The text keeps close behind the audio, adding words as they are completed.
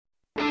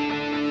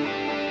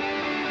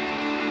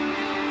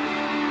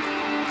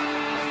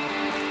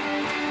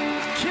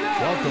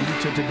Welcome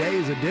to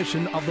today's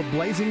edition of the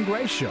Blazing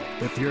Grace Show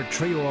with your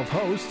trio of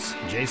hosts,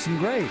 Jason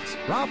Graves,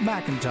 Rob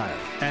McIntyre,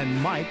 and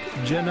Mike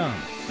Janung.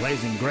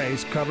 Blazing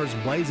Grace covers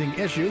blazing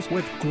issues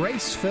with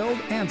grace-filled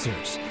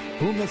answers.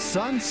 Whom the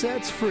Son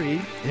sets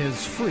free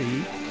is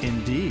free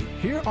indeed.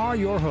 Here are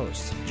your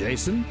hosts,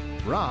 Jason,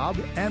 Rob,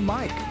 and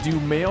Mike. Do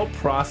male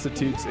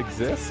prostitutes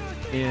exist?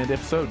 And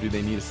if so, do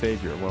they need a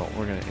savior? Well,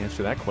 we're going to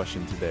answer that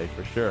question today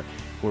for sure.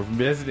 We're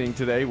visiting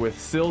today with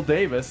Syl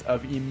Davis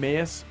of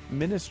Emmaus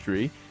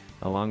Ministry,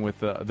 along with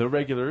the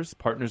regulars,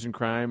 partners in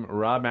crime,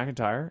 Rob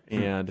McIntyre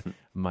and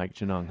Mike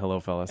Janung. Hello,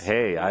 fellas.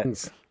 Hey,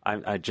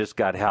 I just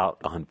got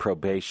out on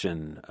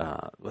probation.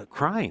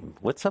 Crime.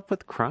 What's up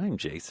with crime,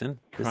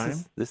 Jason?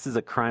 Crime? This is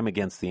a crime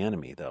against the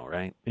enemy, though,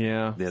 right?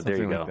 Yeah, there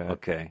you go. Like that.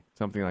 Okay.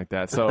 Something like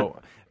that. So,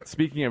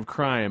 speaking of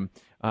crime,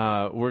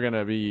 we're going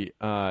to be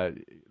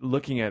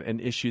looking at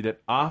an issue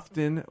that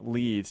often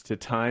leads to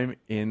time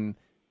in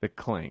the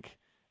clink.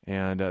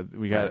 And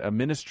we got a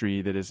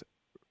ministry that is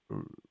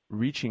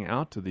reaching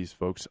out to these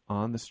folks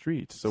on the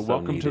streets. So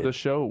welcome to the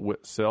show,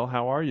 Syl.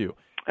 How are you?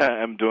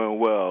 I'm doing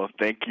well.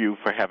 Thank you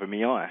for having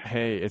me on.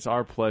 Hey, it's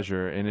our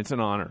pleasure, and it's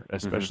an honor,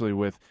 especially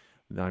with,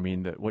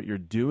 what you're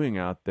doing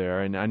out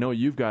there. And I know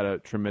you've got a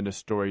tremendous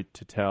story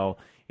to tell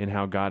in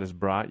how God has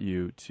brought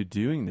you to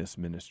doing this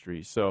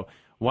ministry. So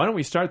why don't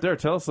we start there?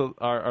 Tell us,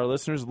 our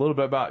listeners, a little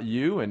bit about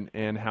you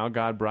and how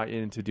God brought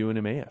you into doing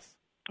Emmaus.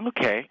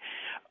 Okay.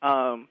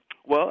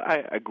 Well,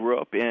 I grew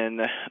up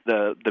in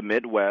the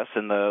Midwest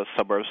in the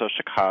suburbs of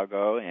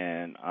Chicago,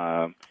 and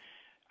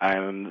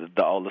I'm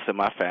the oldest in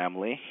my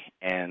family,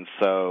 and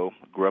so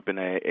grew up in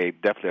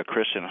definitely a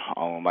Christian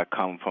home. I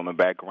come from a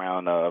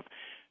background of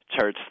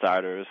church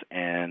starters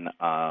and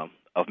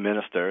of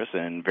ministers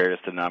in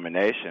various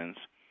denominations.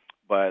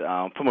 But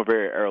from a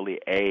very early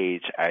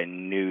age, I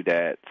knew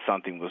that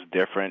something was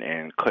different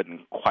and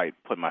couldn't quite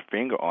put my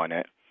finger on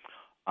it.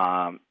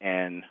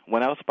 And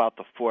when I was about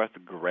the fourth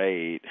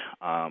grade,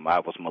 I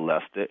was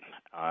molested,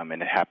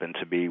 and it happened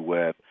to be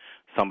with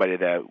somebody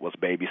that was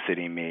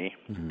babysitting me,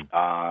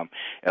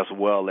 as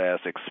well as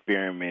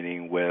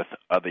experimenting with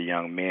other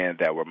young men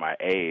that were my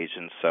age.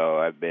 And so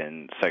I've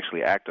been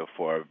sexually active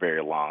for a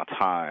very long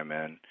time.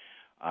 And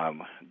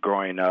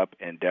growing up,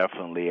 and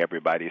definitely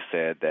everybody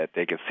said that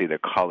they could see the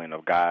calling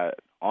of God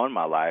on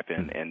my life,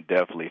 and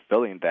definitely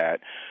feeling that.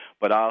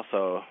 But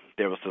also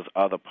there was this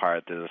other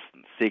part, this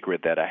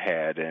secret that I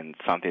had, and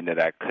something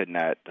that I could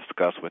not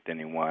discuss with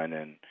anyone.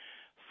 And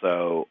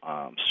so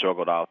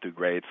struggled all through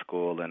grade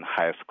school and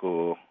high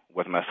school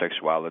with my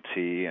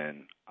sexuality,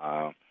 and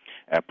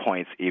at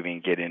points even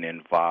getting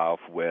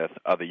involved with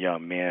other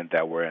young men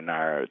that were in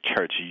our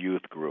church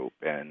youth group.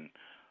 And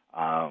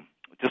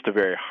just a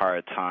very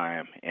hard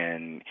time.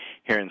 And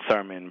hearing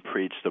sermon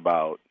preached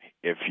about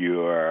if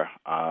you're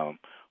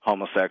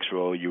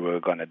homosexual, you were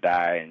going to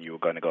die and you were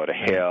going to go to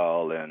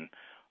hell. And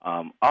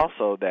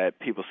also that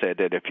people said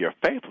that if your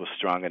faith was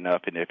strong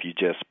enough and if you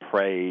just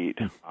prayed,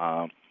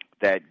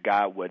 that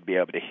God would be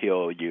able to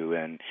heal you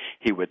and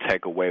he would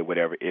take away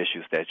whatever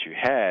issues that you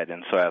had.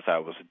 And so as I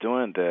was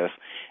doing this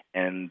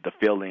and the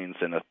feelings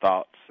and the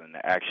thoughts and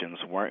the actions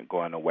weren't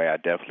going away, I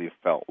definitely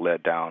felt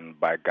let down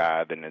by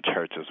God and the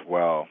church as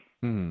well.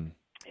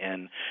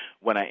 And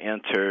when I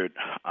entered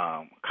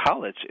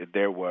college,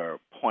 there were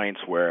points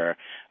where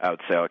I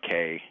would say,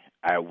 okay,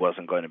 I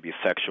wasn't going to be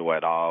sexual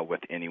at all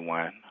with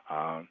anyone,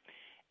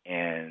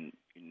 and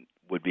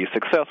would be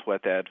successful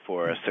at that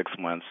for 6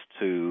 months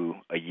to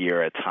a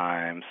year at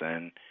times,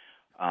 and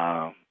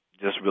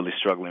just really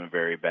struggling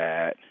very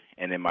bad.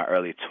 And in my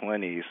early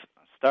 20s,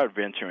 started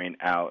venturing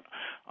out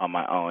on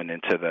my own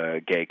into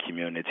the gay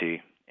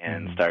community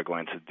and started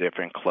going to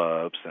different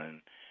clubs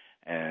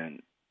and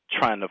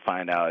trying to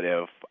find out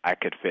if I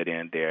could fit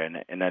in there,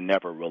 and I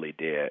never really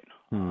did.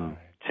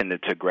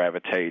 Tended to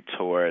gravitate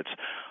towards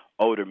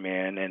older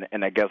men,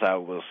 and I guess I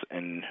was,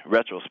 in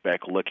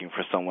retrospect, looking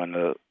for someone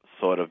to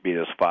sort of be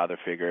this father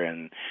figure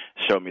and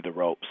show me the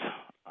ropes,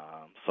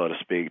 so to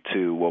speak,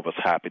 to what was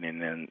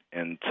happening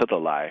into the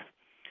life.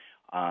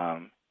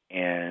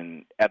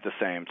 And at the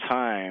same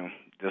time,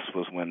 this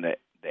was when the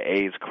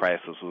AIDS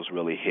crisis was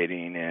really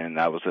hitting, and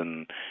I was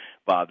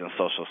involved in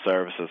social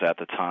services at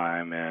the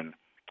time, and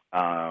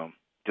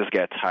just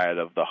got tired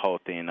of the whole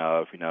thing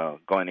of,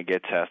 going to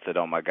get tested.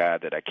 Oh, my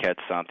God, did I catch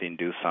something,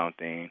 do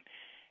something?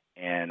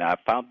 And I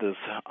found this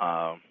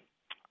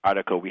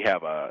article.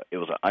 It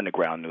was an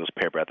underground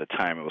newspaper at the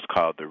time. It was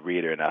called The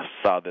Reader, and I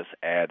saw this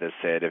ad that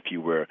said if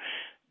you were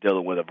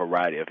dealing with a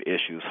variety of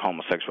issues,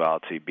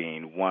 homosexuality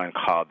being one,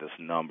 call this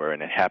number.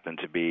 And it happened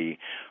to be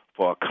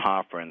for a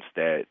conference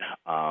that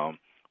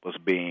was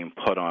being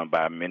put on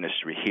by a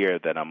ministry here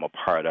that I'm a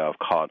part of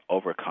called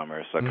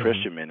Overcomers, a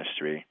Christian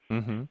ministry,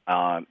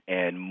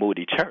 and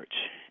Moody Church.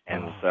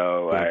 And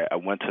so I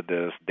went to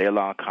this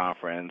day-long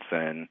conference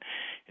and,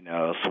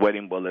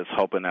 sweating bullets,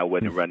 hoping I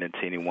wouldn't run into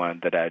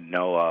anyone that I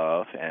know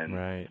of. And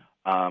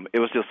it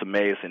was just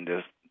amazing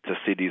to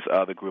see these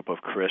other group of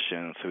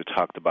Christians who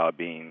talked about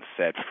being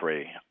set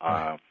free.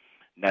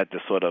 Not to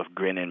sort of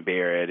grin and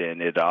bear it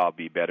and it'll all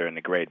be better and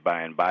the great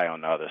by and by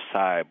on the other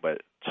side,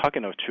 but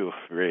talking of true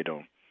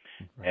freedom.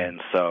 And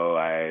so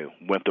I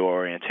went through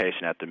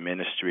orientation at the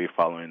ministry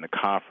following the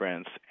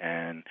conference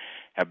and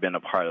have been a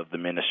part of the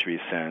ministry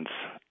since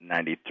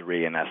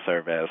 '93, and I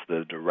serve as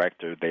the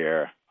director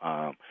there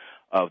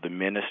of the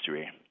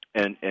ministry.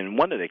 And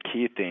one of the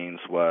key things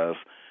was,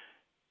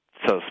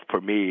 so for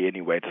me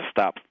anyway, to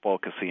stop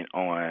focusing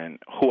on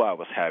who I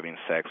was having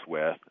sex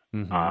with,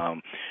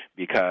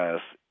 because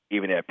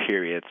even at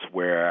periods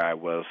where I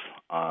was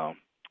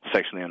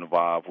sexually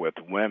involved with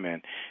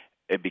women,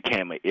 it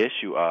became an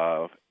issue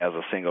of, as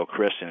a single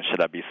Christian,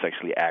 should I be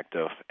sexually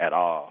active at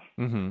all,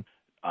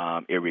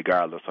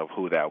 irregardless of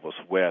who that was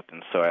with.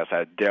 And so as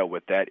I dealt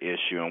with that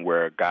issue and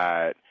where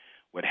God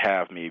would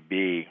have me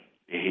be,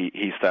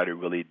 he started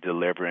really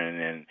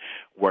delivering and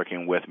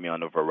working with me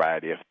on a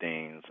variety of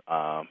things,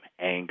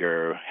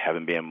 anger,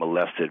 having been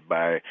molested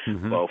by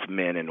both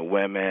men and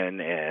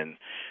women, and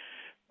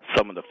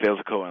some of the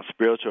physical and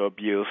spiritual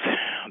abuse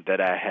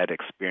that I had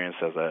experienced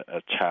as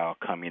a child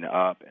coming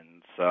up.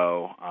 And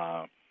so,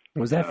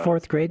 was that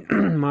fourth grade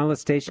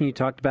molestation you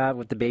talked about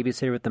with the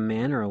babysitter with a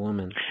man or a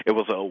woman? It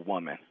was a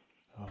woman.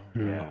 Oh,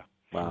 yeah.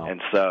 Wow.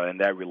 And so, and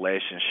that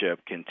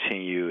relationship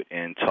continued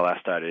until I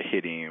started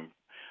hitting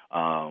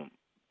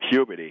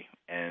puberty,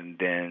 and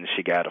then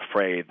she got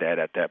afraid that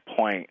at that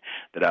point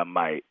that I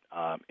might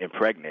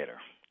impregnate her,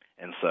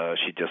 and so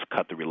she just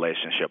cut the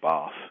relationship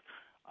off.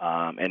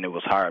 And it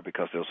was hard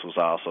because this was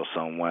also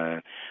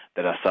someone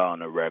that I saw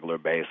on a regular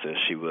basis.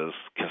 She was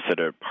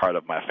considered part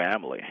of my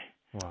family.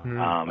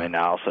 Wow. And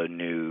I also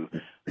knew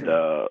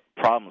the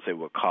problems it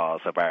would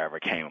cause if I ever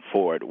came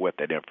forward with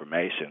that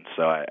information.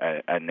 So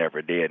I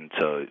never did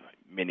until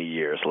many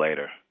years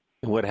later.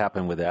 What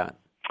happened with that?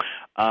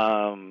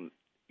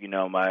 You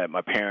know,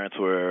 my parents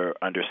were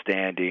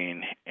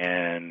understanding,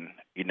 and,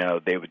 you know,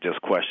 they would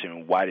just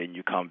question, why didn't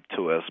you come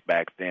to us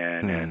back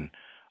then?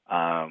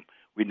 And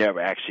we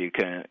never actually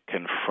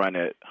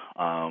confronted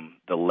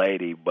the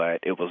lady,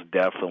 but it was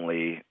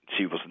definitely,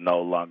 she was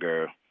no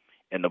longer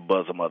in the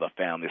bosom of the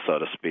family, so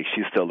to speak.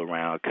 She's still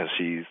around because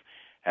she's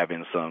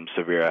having some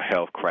severe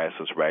health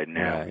crisis right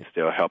now. Right. We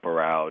still help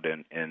her out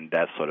and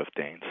that sort of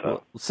thing. So,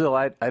 well, Syl,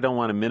 I don't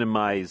want to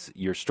minimize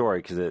your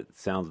story because it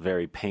sounds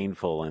very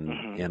painful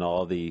and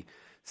all the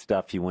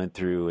stuff you went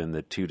through in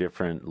the two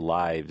different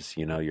lives,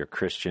 you know, your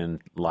Christian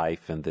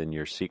life and then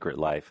your secret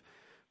life.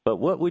 But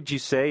what would you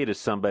say to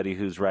somebody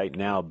who's right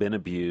now been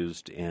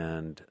abused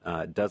and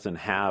doesn't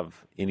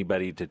have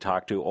anybody to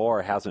talk to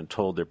or hasn't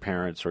told their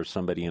parents or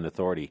somebody in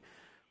authority?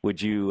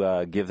 Would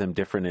you give them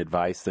different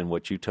advice than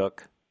what you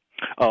took?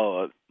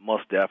 Oh,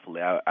 most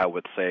definitely. I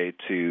would say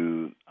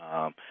to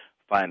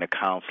find a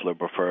counselor,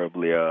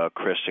 preferably a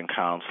Christian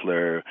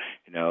counselor,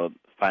 you know,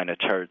 find a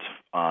church,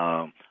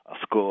 a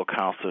school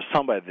counselor,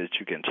 somebody that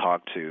you can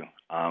talk to,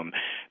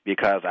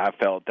 because I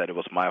felt that it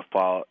was my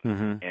fault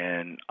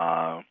and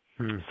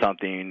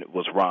something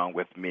was wrong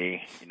with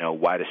me. You know,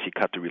 why did she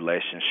cut the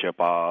relationship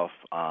off?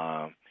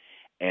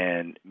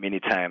 And many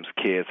times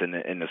kids, and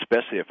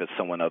especially if it's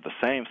someone of the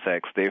same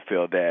sex, they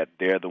feel that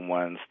they're the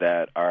ones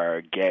that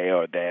are gay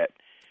or that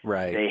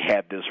they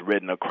had this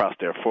written across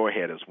their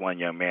forehead, as one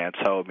young man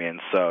told me, and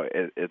so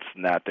it's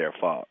not their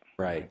fault.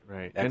 Right.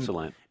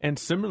 Excellent. And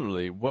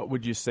similarly, what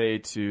would you say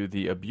to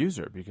the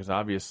abuser? Because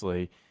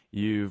obviously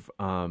you've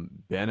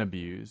been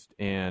abused,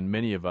 and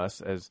many of us,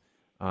 as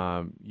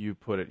you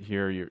put it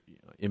here, your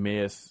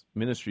Emmaus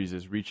Ministries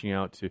is reaching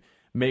out to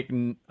make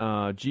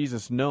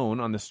Jesus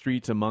known on the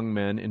streets among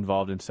men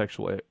involved in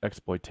sexual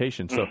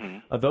exploitation. So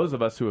those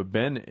of us who have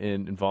been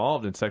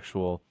involved in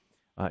sexual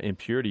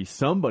impurity,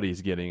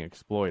 somebody's getting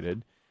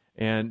exploited.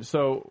 And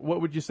so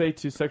what would you say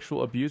to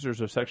sexual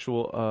abusers or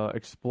sexual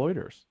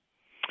exploiters?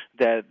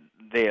 That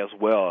they as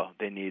well,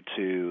 they need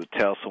to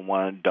tell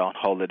someone, don't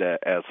hold it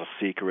as a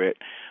secret.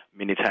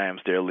 Many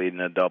times they're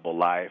leading a double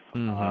life.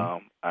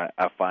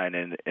 I find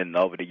in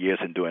over the years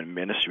in doing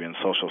ministry and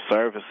social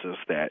services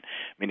that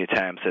many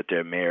times that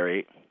they're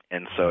married,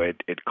 and so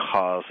it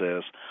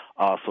causes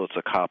all sorts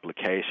of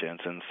complications,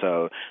 and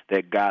so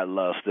that God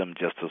loves them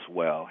just as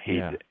well. He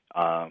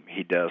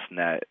does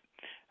not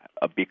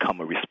become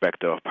a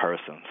respecter of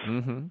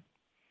persons.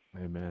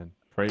 Amen.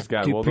 Praise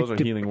God. Well, those are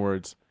healing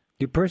words.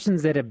 Do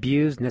persons that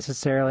abuse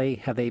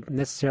have they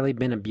necessarily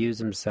been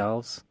abused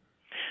themselves?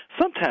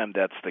 Sometimes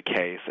that's the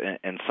case,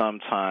 and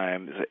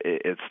sometimes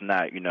it's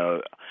not. You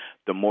know,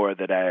 the more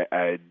that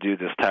I do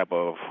this type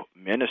of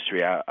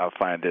ministry, I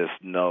find there's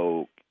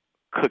no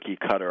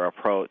cookie-cutter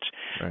approach.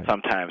 Right.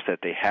 Sometimes that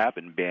they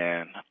haven't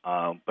been,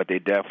 but they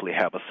definitely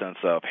have a sense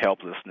of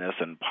helplessness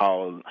and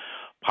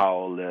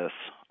powerless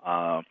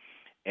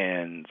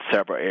in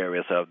several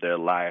areas of their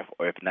life,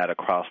 or if not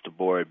across the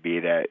board,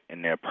 be that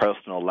in their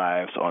personal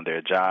lives, on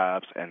their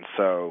jobs. And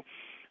so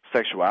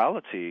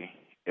sexuality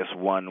is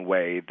one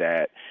way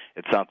that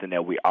it's something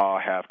that we all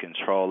have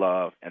control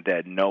of, and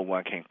that no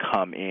one can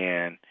come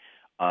in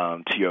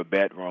to your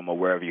bedroom or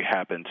wherever you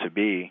happen to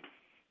be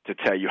to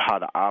tell you how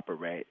to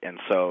operate. And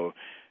so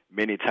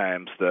many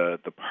times the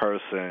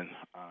person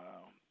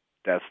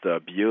that's the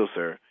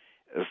abuser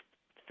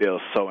feel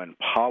so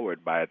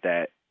empowered by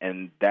that,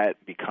 and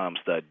that becomes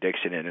the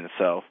addiction in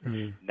itself,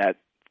 not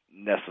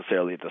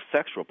necessarily the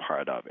sexual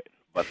part of it,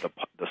 but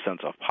the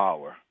sense of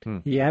power.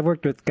 Yeah, I've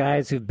worked with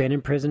guys who've been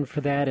in prison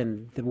for that,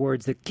 and the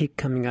words that keep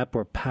coming up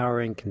were power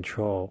and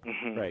control.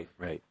 Right.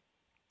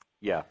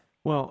 Yeah.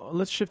 Well,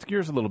 let's shift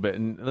gears a little bit,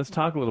 and let's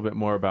talk a little bit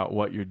more about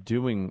what you're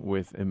doing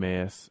with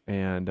Emmaus.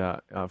 And,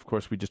 of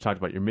course, we just talked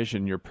about your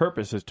mission. Your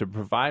purpose is to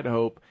provide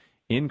hope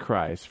in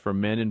Christ for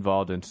men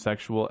involved in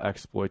sexual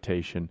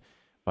exploitation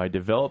by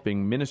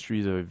developing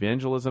ministries of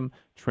evangelism,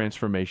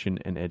 transformation,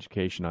 and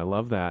education. I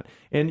love that.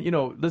 And,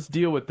 let's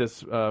deal with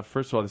this,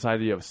 first of all, this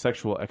idea of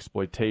sexual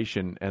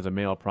exploitation as a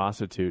male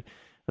prostitute.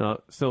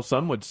 So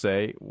some would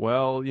say,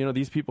 well,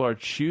 these people are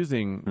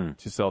choosing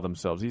to sell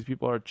themselves. These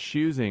people are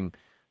choosing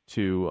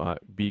to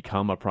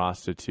become a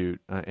prostitute,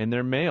 and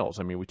they're males.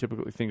 I mean, we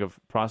typically think of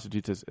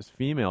prostitutes as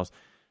females.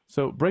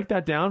 So break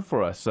that down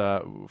for us,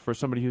 for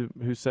somebody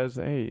who says,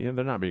 hey,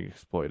 they're not being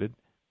exploited.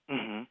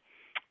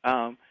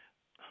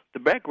 The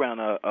background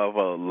of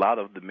a lot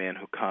of the men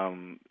who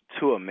come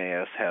to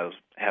Emmaus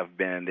have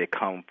been, they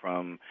come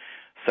from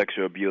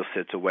sexual abuse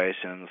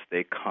situations.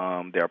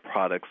 They're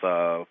products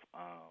of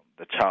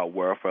the child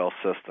welfare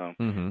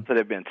system. So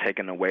they've been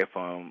taken away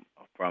from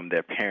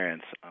their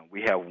parents.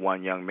 We have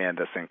one young man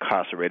that's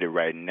incarcerated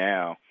right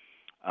now,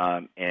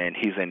 and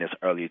he's in his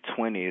early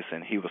 20s,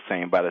 and he was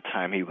saying by the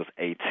time he was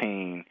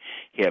 18,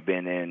 he had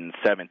been in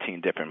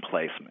 17 different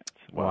placements.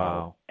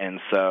 Wow. And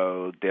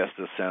so there's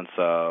the sense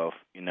of,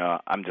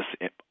 I'm just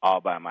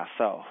all by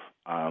myself.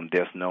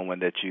 There's no one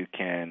that you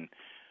can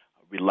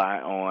rely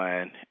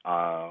on,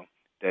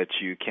 that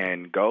you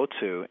can go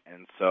to.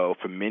 And so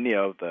for many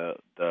of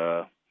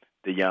the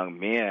young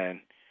men,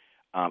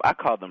 I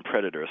call them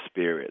predator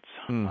spirits.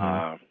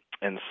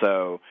 And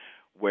so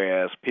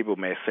whereas people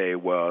may say,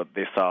 well,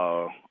 they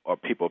saw, or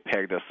people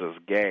pegged us as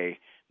gay,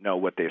 no,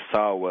 what they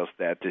saw was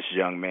that this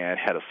young man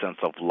had a sense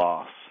of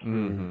loss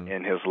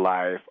in his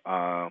life.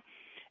 And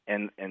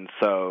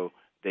so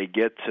they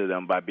get to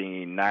them by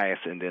being nice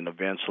and then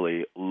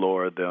eventually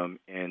lure them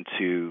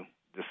into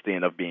this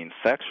thing of being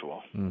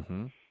sexual.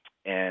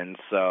 And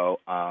so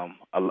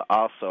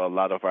also a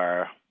lot of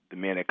the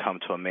men that come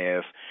to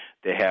Emmaus,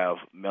 they have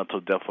mental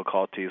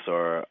difficulties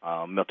or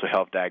mental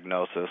health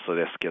diagnosis, so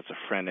they're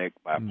schizophrenic,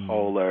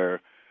 bipolar.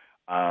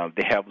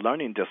 They have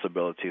learning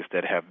disabilities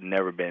that have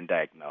never been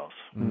diagnosed.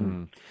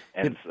 And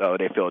so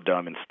they feel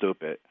dumb and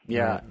stupid.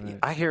 Yeah,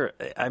 I hear,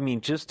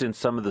 just in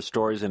some of the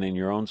stories and in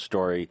your own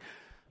story,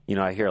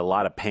 I hear a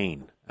lot of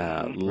pain,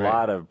 a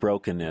lot of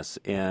brokenness.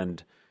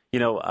 And,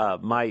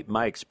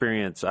 my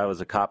experience, I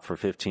was a cop for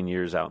 15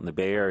 years out in the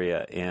Bay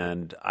Area,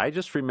 and I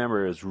just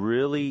remember it was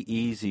really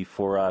easy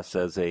for us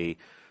as a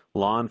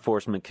law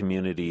enforcement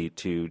community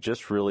to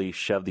just really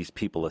shove these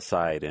people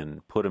aside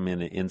and put them in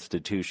an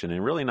institution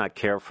and really not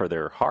care for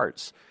their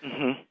hearts.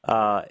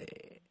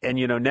 And,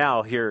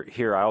 now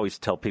here I always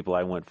tell people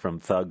I went from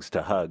thugs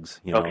to hugs,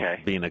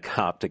 being a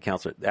cop to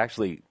counselor.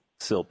 Actually,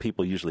 still,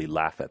 people usually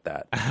laugh at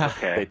that.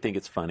 They think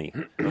it's funny.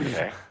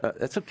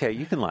 That's okay.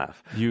 You can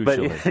laugh.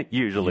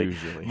 Usually.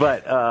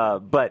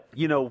 But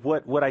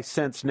what I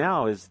sense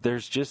now is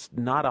there's just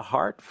not a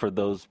heart for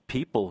those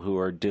people who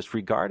are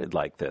disregarded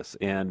like this.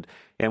 And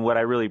what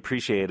I really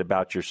appreciate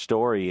about your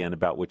story and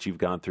about what you've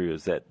gone through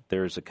is that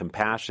there's a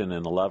compassion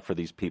and a love for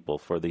these people,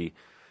 for the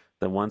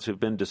ones who've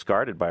been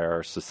discarded by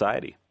our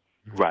society.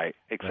 Right,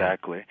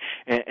 exactly.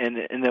 And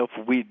if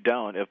we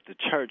don't, if the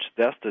church,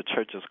 that's the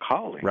church's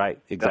calling. Right,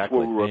 exactly. That's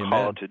what we were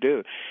called to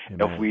do.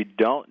 Amen. If we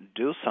don't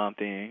do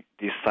something,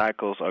 these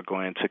cycles are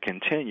going to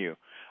continue.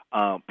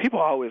 People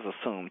always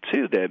assume,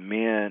 too, that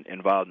men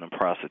involved in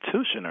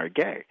prostitution are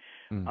gay.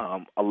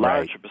 A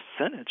large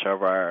percentage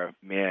of our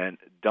men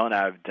don't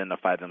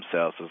identify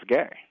themselves as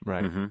gay.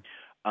 Right.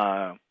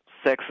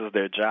 Sex is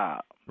their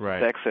job.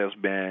 Right. Sex has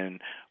been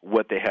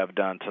what they have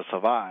done to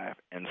survive.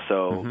 And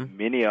so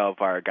many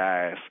of our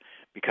guys,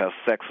 because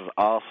sex is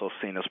also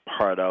seen as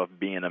part of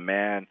being a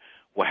man,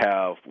 will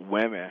have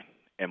women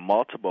and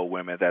multiple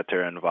women that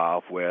they're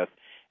involved with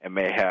and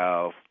may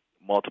have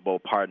multiple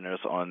partners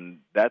on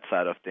that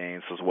side of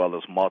things as well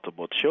as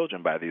multiple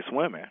children by these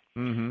women.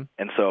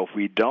 And so if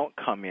we don't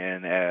come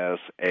in as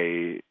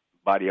a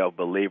body of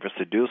believers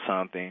to do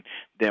something,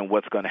 then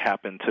what's going to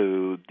happen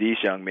to these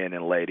young men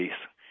and ladies?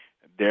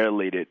 They're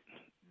leaded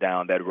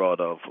down that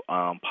road of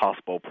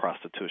possible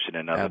prostitution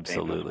and other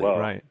things as well.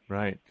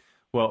 Right.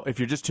 Well, if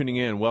you're just tuning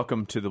in,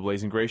 welcome to the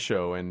Blazing Grace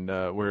Show, and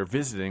we're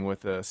visiting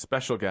with a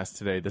special guest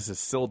today. This is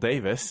Syl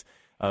Davis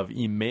of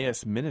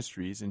Emmaus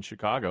Ministries in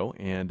Chicago,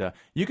 and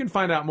you can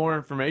find out more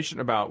information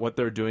about what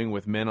they're doing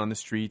with men on the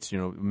streets,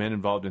 men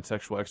involved in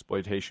sexual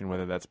exploitation,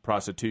 whether that's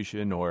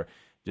prostitution or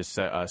just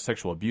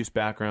sexual abuse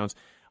backgrounds,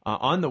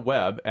 on the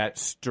web at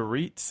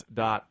streets.org.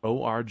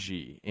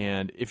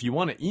 And if you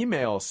want to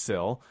email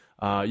Syl,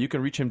 you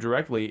can reach him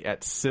directly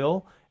at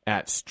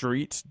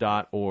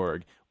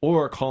syl@streets.org,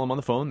 or call him on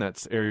the phone.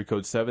 That's area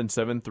code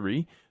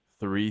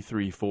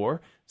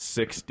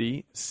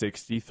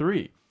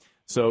 773-334-6063.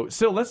 So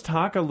let's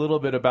talk a little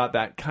bit about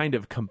that kind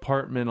of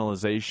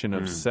compartmentalization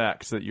of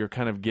sex that you're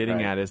kind of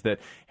getting at, is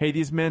that, hey,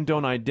 these men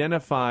don't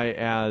identify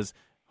as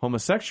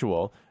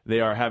homosexual.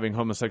 They are having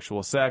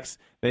homosexual sex.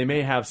 They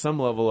may have some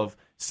level of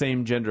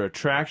same-gender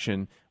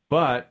attraction,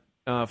 but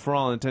for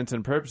all intents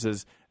and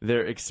purposes,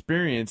 their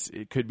experience,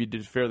 it could be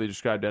fairly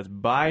described as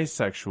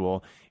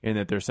bisexual, in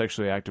that they're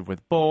sexually active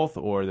with both,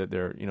 or that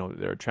their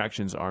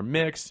attractions are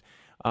mixed.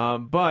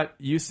 But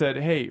you said,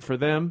 hey, for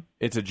them,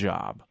 it's a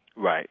job.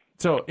 Right.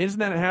 So isn't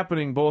that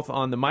happening both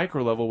on the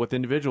micro level with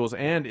individuals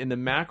and in the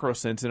macro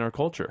sense in our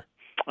culture?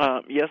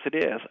 Yes, it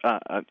is.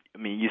 I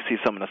mean, you see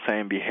some of the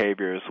same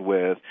behaviors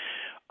with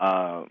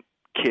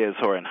kids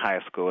who are in high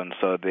school, and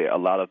so a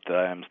lot of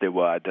times they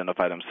will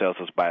identify themselves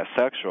as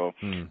bisexual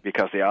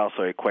because they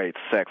also equate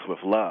sex with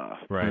love.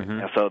 Right.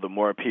 And so the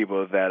more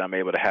people that I'm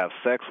able to have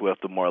sex with,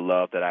 the more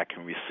love that I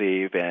can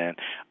receive, and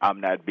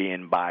I'm not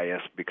being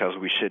biased, because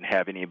we shouldn't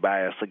have any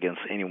bias against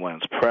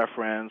anyone's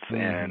preference,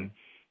 and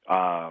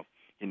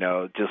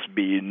just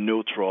be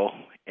neutral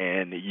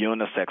and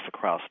unisex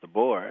across the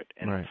board.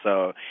 And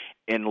so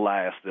in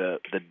lies the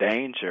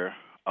danger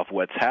of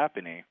what's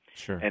happening.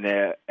 Sure. And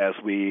as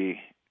we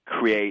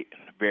create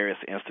various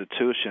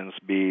institutions,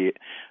 be it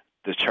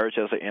the church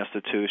as an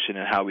institution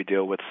and how we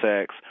deal with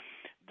sex,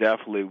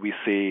 definitely we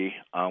see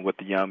with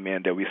the young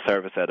men that we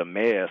service at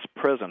Emmaus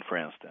prison, for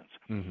instance.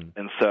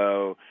 And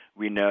so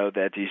we know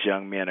that these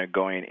young men are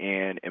going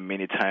in, and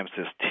many times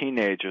as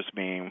teenagers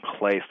being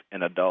placed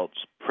in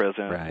adults'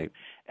 prison. Right.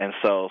 And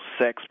so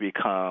sex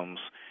becomes,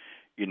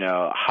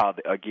 how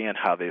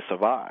they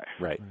survive.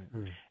 Right.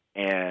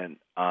 And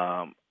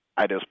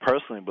I just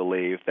personally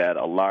believe that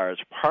a large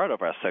part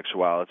of our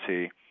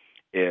sexuality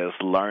is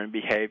learned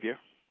behavior.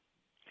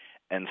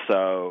 And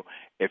so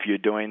if you're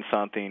doing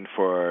something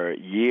for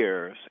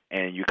years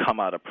and you come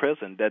out of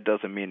prison, that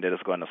doesn't mean that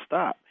it's going to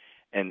stop.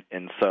 And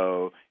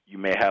so you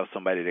may have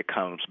somebody that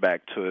comes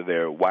back to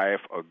their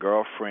wife or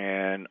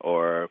girlfriend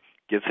or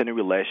gets in a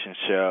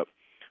relationship,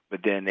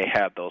 but then they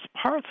have those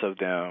parts of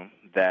them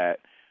that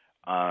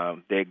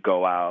they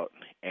go out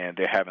and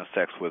they're having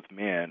sex with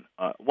men.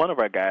 One of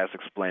our guys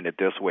explained it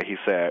this way. He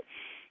said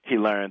he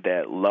learned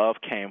that love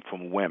came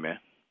from women,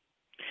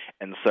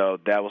 and so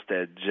that was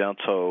that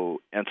gentle,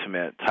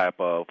 intimate type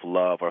of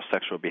love or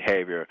sexual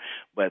behavior,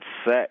 but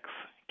sex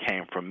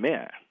came from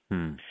men.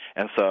 And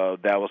so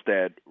that was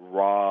that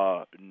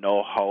raw,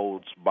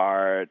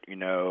 no-holds-barred,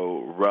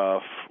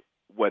 rough,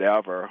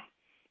 whatever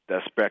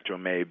the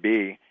spectrum may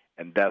be,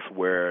 and that's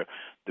where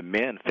the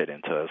men fit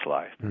into his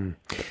life.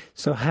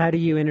 So how do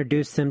you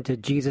introduce them to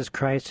Jesus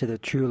Christ, to the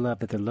true love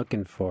that they're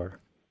looking for?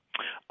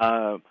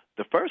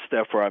 The first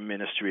step for our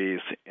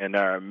ministries, in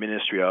our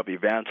ministry of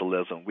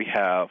evangelism, we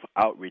have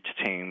outreach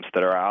teams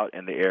that are out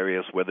in the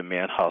areas where the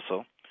men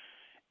hustle,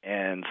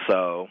 and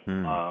so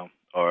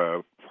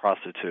or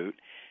prostitute.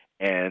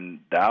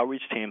 And the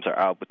outreach teams are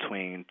out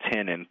between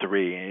 10 and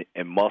 3,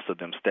 and most of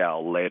them stay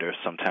out later,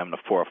 sometime to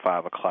 4 or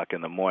 5 o'clock in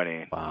the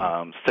morning,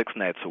 6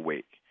 nights a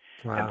week.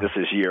 Wow. And this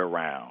is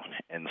year-round.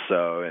 And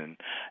so,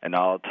 and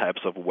all types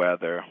of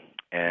weather.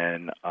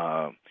 And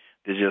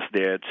they're just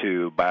there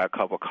to buy a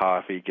cup of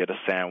coffee, get a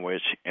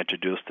sandwich,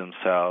 introduce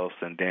themselves,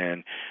 and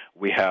then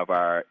we have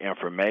our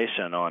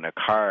information on a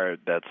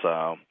card that's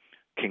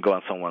can go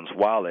in someone's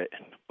wallet,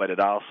 but it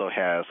also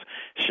has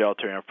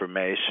shelter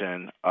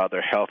information,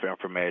 other health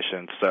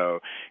information.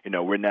 So,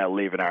 we're not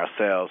leaving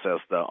ourselves as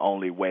the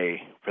only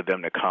way for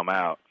them to come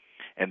out.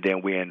 And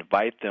then we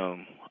invite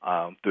them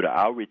through the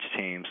outreach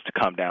teams to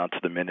come down to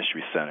the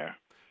ministry center.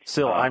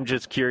 So I'm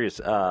just curious,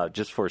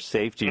 just for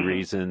safety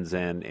reasons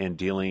and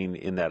dealing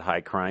in that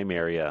high crime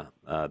area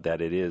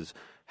that it is,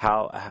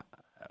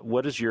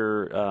 what does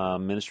your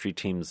ministry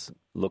teams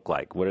look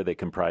like? What are they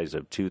comprised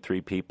of? 2,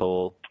 3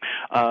 people?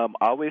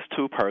 Always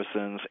 2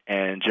 persons,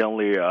 and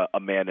generally a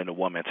man and a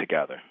woman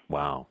together.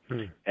 Wow.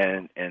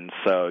 And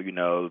so,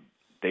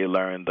 they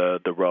learn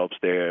the ropes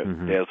there.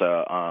 There's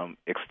a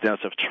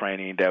extensive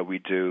training that we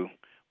do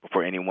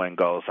before anyone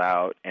goes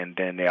out, and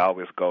then they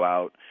always go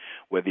out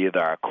with either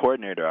our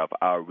coordinator of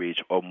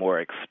outreach or more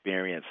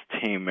experienced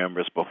team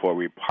members before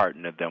we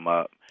partner them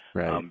up.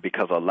 Right.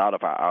 Because a lot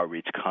of our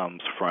outreach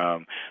comes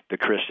from the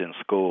Christian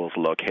schools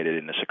located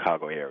in the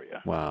Chicago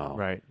area. Wow.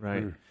 Right.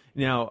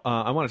 Now,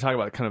 I want to talk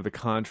about kind of the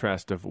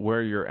contrast of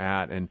where you're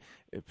at, and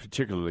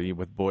particularly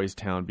with Boys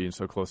Town being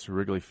so close to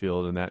Wrigley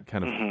Field and that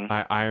kind of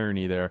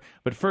irony there.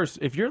 But first,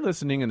 if you're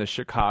listening in the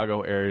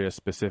Chicago area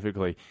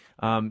specifically,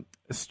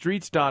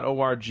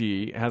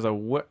 streets.org has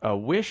a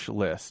wish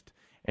list.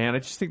 And I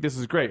just think this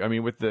is great. I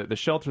mean, with the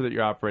shelter that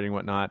you're operating and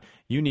whatnot,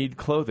 you need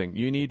clothing,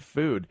 you need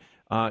food.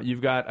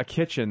 You've got a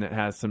kitchen that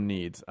has some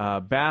needs,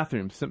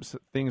 bathrooms,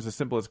 things as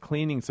simple as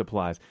cleaning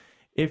supplies.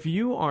 If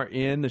you are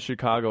in the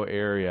Chicago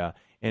area,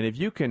 and if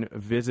you can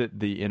visit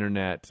the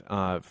internet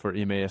for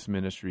Emmaus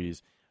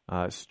Ministries,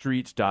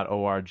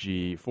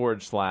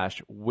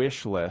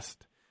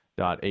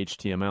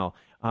 streets.org/wishlist.html,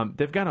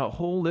 they've got a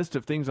whole list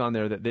of things on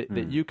there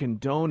that you can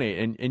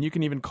donate, and you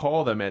can even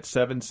call them at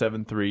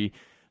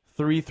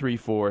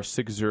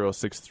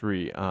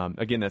 773-334-6063.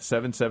 Again, that's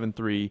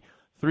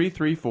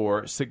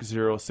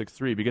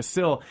 334-6063. Because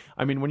still,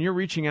 I mean, when you're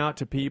reaching out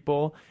to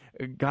people,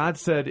 God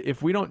said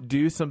if we don't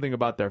do something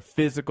about their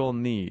physical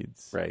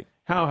needs, Right.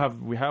 how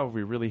have we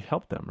really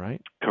helped them,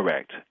 right?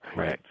 Correct.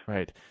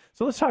 Right.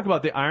 So let's talk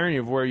about the irony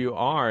of where you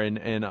are,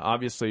 and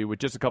obviously with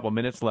just a couple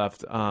minutes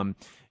left,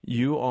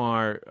 you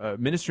are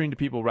ministering to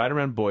people right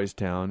around Boys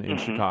Town in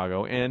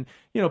Chicago, and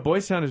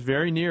Boys Town is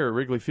very near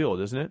Wrigley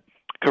Field, isn't it?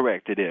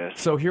 Correct, it is.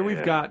 So here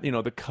we've got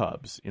the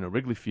Cubs,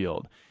 Wrigley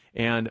Field,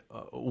 and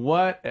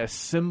what a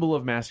symbol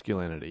of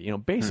masculinity,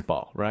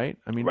 baseball, right?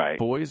 I mean, Right.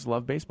 Boys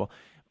love baseball.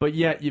 But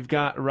yet you've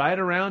got right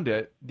around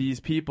it these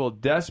people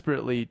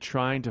desperately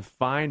trying to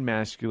find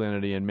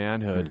masculinity and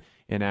manhood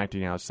in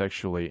acting out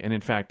sexually, and in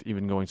fact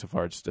even going so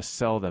far as to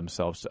sell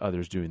themselves to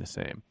others doing the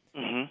same.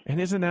 And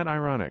isn't that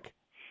ironic?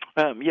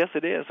 Yes,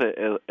 it is.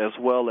 As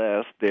well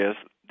as there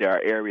are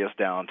areas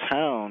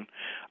downtown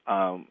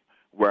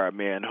where are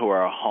men who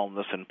are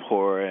homeless and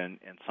poor and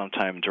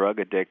sometimes drug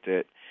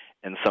addicted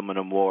in some of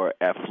the more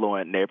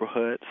affluent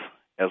neighborhoods,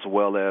 as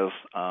well as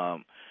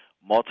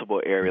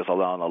multiple areas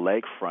along the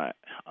lakefront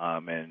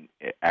and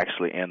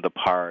actually in the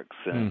parks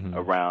and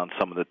around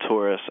some of the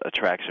tourist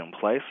attraction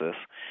places.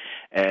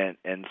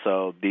 And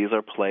so these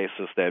are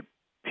places that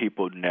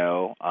people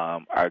know.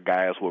 Our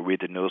guys will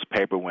read the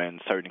newspaper when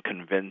certain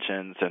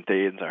conventions and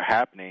things are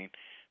happening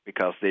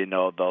because they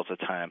know those are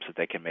times that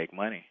they can make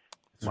money.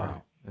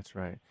 That's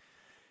right.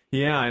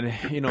 Yeah, and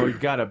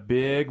we've got a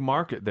big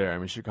market there. I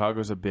mean,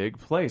 Chicago's a big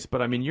place,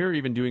 but I mean, you're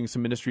even doing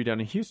some ministry down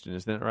in Houston,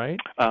 isn't that right?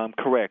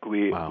 Correct.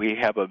 We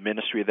have a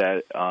ministry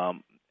that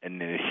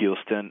in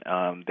Houston.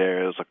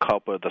 There's a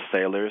couple of the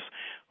sailors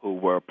who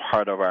were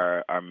part of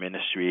our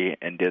ministry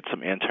and did some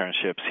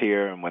internships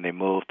here, and when they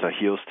moved to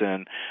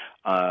Houston,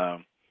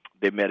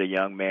 they met a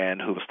young man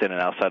who was standing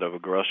outside of a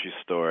grocery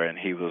store, and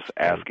he was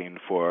asking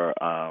for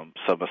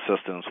some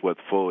assistance with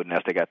food. And as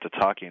they got to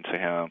talking to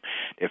him,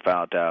 they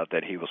found out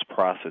that he was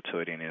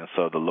prostituting, and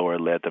so the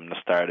Lord led them to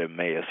start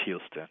Emmaus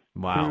Houston.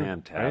 Wow.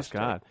 Fantastic. Praise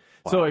God.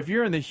 Wow. So if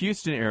you're in the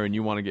Houston area and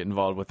you want to get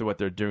involved with what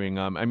they're doing,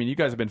 I mean, you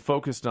guys have been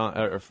focused on,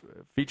 or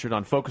featured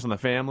on Focus on the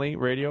Family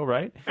radio,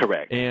 right?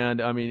 Correct.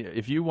 And, I mean,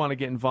 if you want to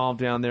get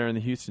involved down there in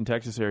the Houston,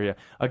 Texas area,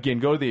 again,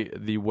 go to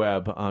the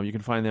web. You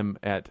can find them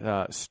at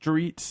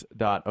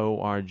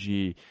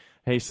streets.org.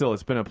 Hey, Sil,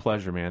 it's been a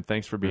pleasure, man.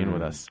 Thanks for being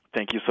with us.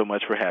 Thank you so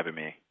much for having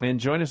me. And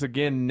join us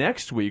again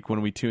next week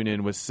when we tune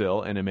in with Sil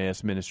and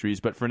Emmaus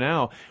Ministries. But for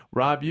now,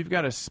 Rob, you've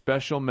got a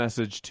special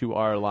message to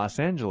our Los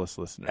Angeles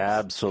listeners.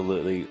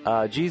 Absolutely.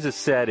 Jesus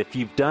said, if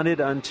you've done it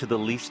unto the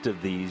least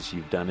of these,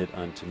 you've done it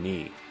unto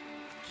me.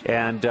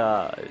 And,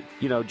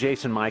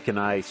 Jason, Mike, and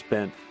I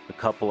spent a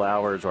couple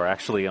hours, or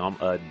actually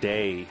a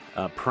day,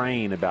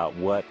 praying about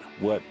what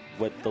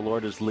the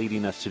Lord is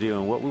leading us to do.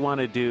 And what we want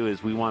to do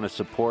is we want to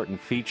support and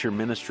feature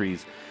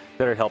ministries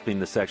that are helping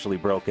the sexually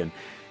broken.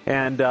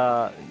 And,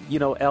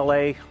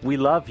 L.A., we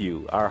love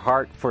you. Our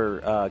heart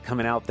for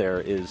coming out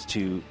there is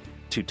to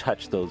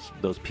touch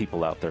those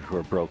people out there who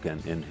are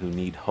broken and who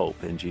need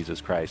hope in Jesus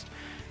Christ.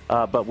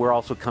 But we're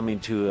also coming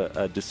to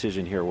a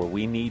decision here where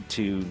we need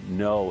to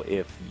know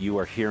if you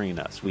are hearing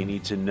us. We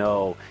need to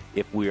know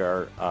if we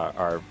are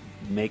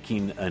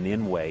making an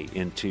inway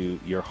into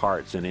your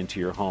hearts and into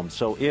your homes.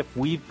 So if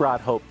we've brought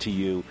hope to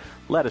you,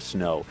 let us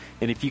know.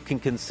 And if you can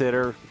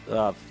consider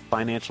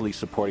financially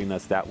supporting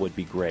us, that would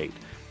be great.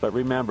 But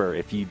remember,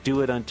 if you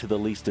do it unto the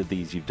least of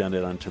these, you've done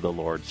it unto the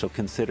Lord. So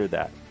consider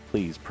that.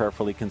 Please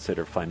prayerfully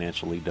consider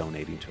financially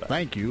donating to us.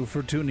 Thank you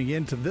for tuning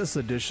in to this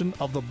edition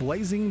of the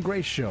Blazing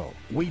Grace Show.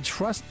 We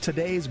trust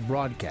today's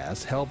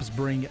broadcast helps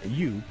bring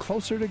you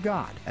closer to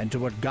God and to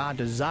what God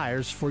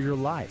desires for your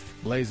life.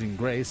 Blazing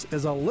Grace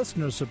is a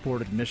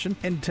listener-supported mission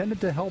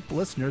intended to help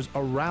listeners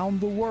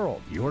around the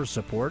world. Your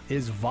support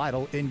is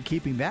vital in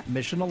keeping that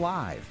mission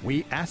alive.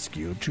 We ask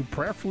you to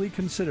prayerfully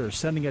consider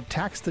sending a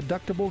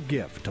tax-deductible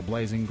gift to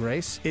Blazing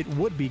Grace. It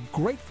would be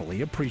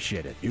gratefully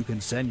appreciated. You can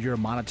send your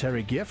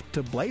monetary gift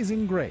to Blazing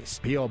Grace,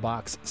 P.O.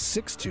 Box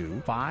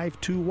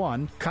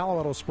 62521,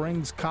 Colorado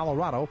Springs,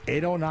 Colorado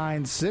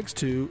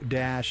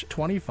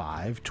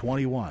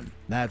 80962-2521.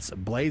 That's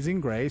Blazing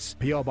Grace,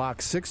 P.O.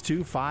 Box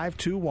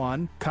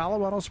 62521,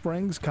 Colorado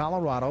Springs,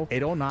 Colorado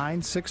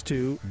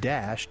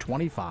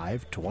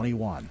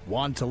 80962-2521.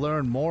 Want to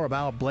learn more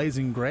about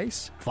Blazing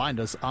Grace? Find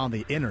us on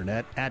the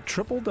internet at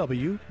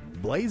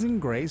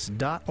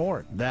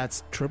www.blazinggrace.org.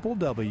 That's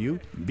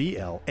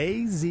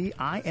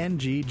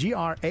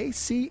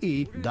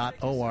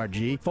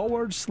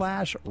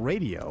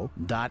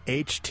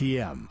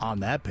www.blazinggrace.org/radio.htm. On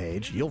that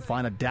page, you'll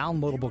find a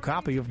downloadable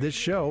copy of this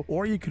show,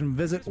 or you can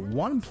visit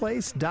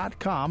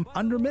oneplace.com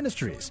under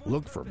Ministries.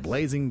 Look for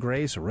Blazing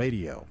Grace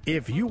Radio.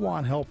 If you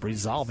want help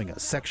resolving a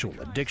sexual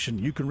addiction,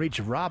 you can reach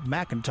Rob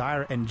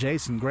McIntyre and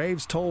Jason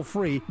Graves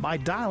toll-free by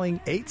dialing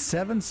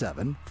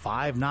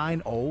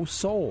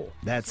 877-590-SOUL.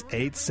 That's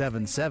 877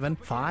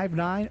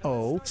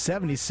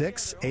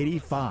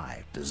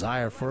 877-590-7685.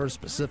 Desire for a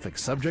specific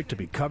subject to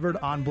be covered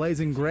on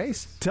Blazing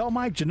Grace? Tell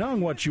Mike Genung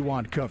what you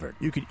want covered.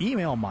 You can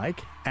email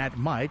Mike at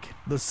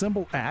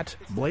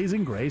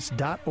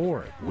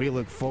blazinggrace.org. We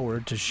look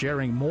forward to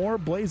sharing more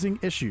blazing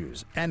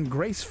issues and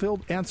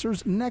grace-filled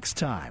answers next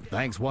time.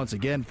 Thanks once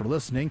again for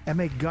listening, and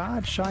may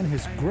God shine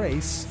His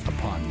grace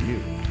upon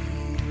you.